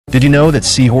Did you know that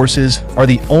seahorses are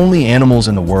the only animals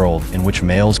in the world in which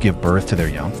males give birth to their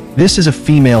young? This is a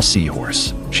female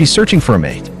seahorse. She's searching for a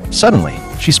mate. Suddenly,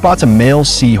 she spots a male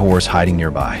seahorse hiding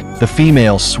nearby. The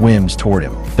female swims toward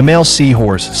him. The male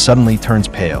seahorse suddenly turns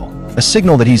pale, a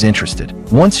signal that he's interested.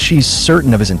 Once she's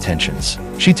certain of his intentions,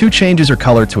 she too changes her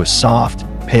color to a soft,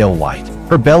 pale white.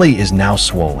 Her belly is now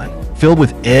swollen, filled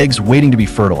with eggs waiting to be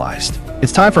fertilized.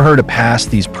 It's time for her to pass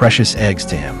these precious eggs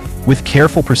to him. With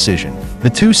careful precision, the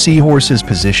two seahorses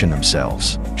position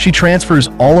themselves. She transfers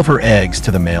all of her eggs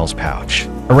to the male's pouch,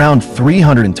 around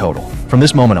 300 in total. From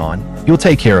this moment on, he'll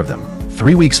take care of them.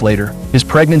 3 weeks later, his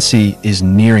pregnancy is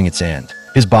nearing its end.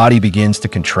 His body begins to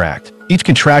contract, each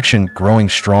contraction growing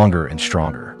stronger and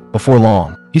stronger. Before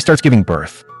long, he starts giving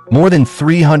birth. More than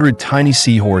 300 tiny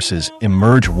seahorses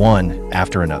emerge one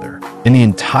after another. In the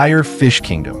entire fish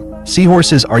kingdom,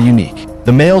 seahorses are unique.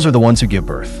 The males are the ones who give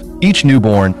birth. Each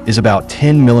newborn is about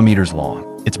 10 millimeters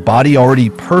long, its body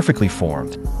already perfectly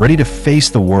formed, ready to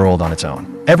face the world on its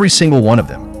own. Every single one of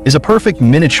them is a perfect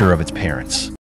miniature of its parents.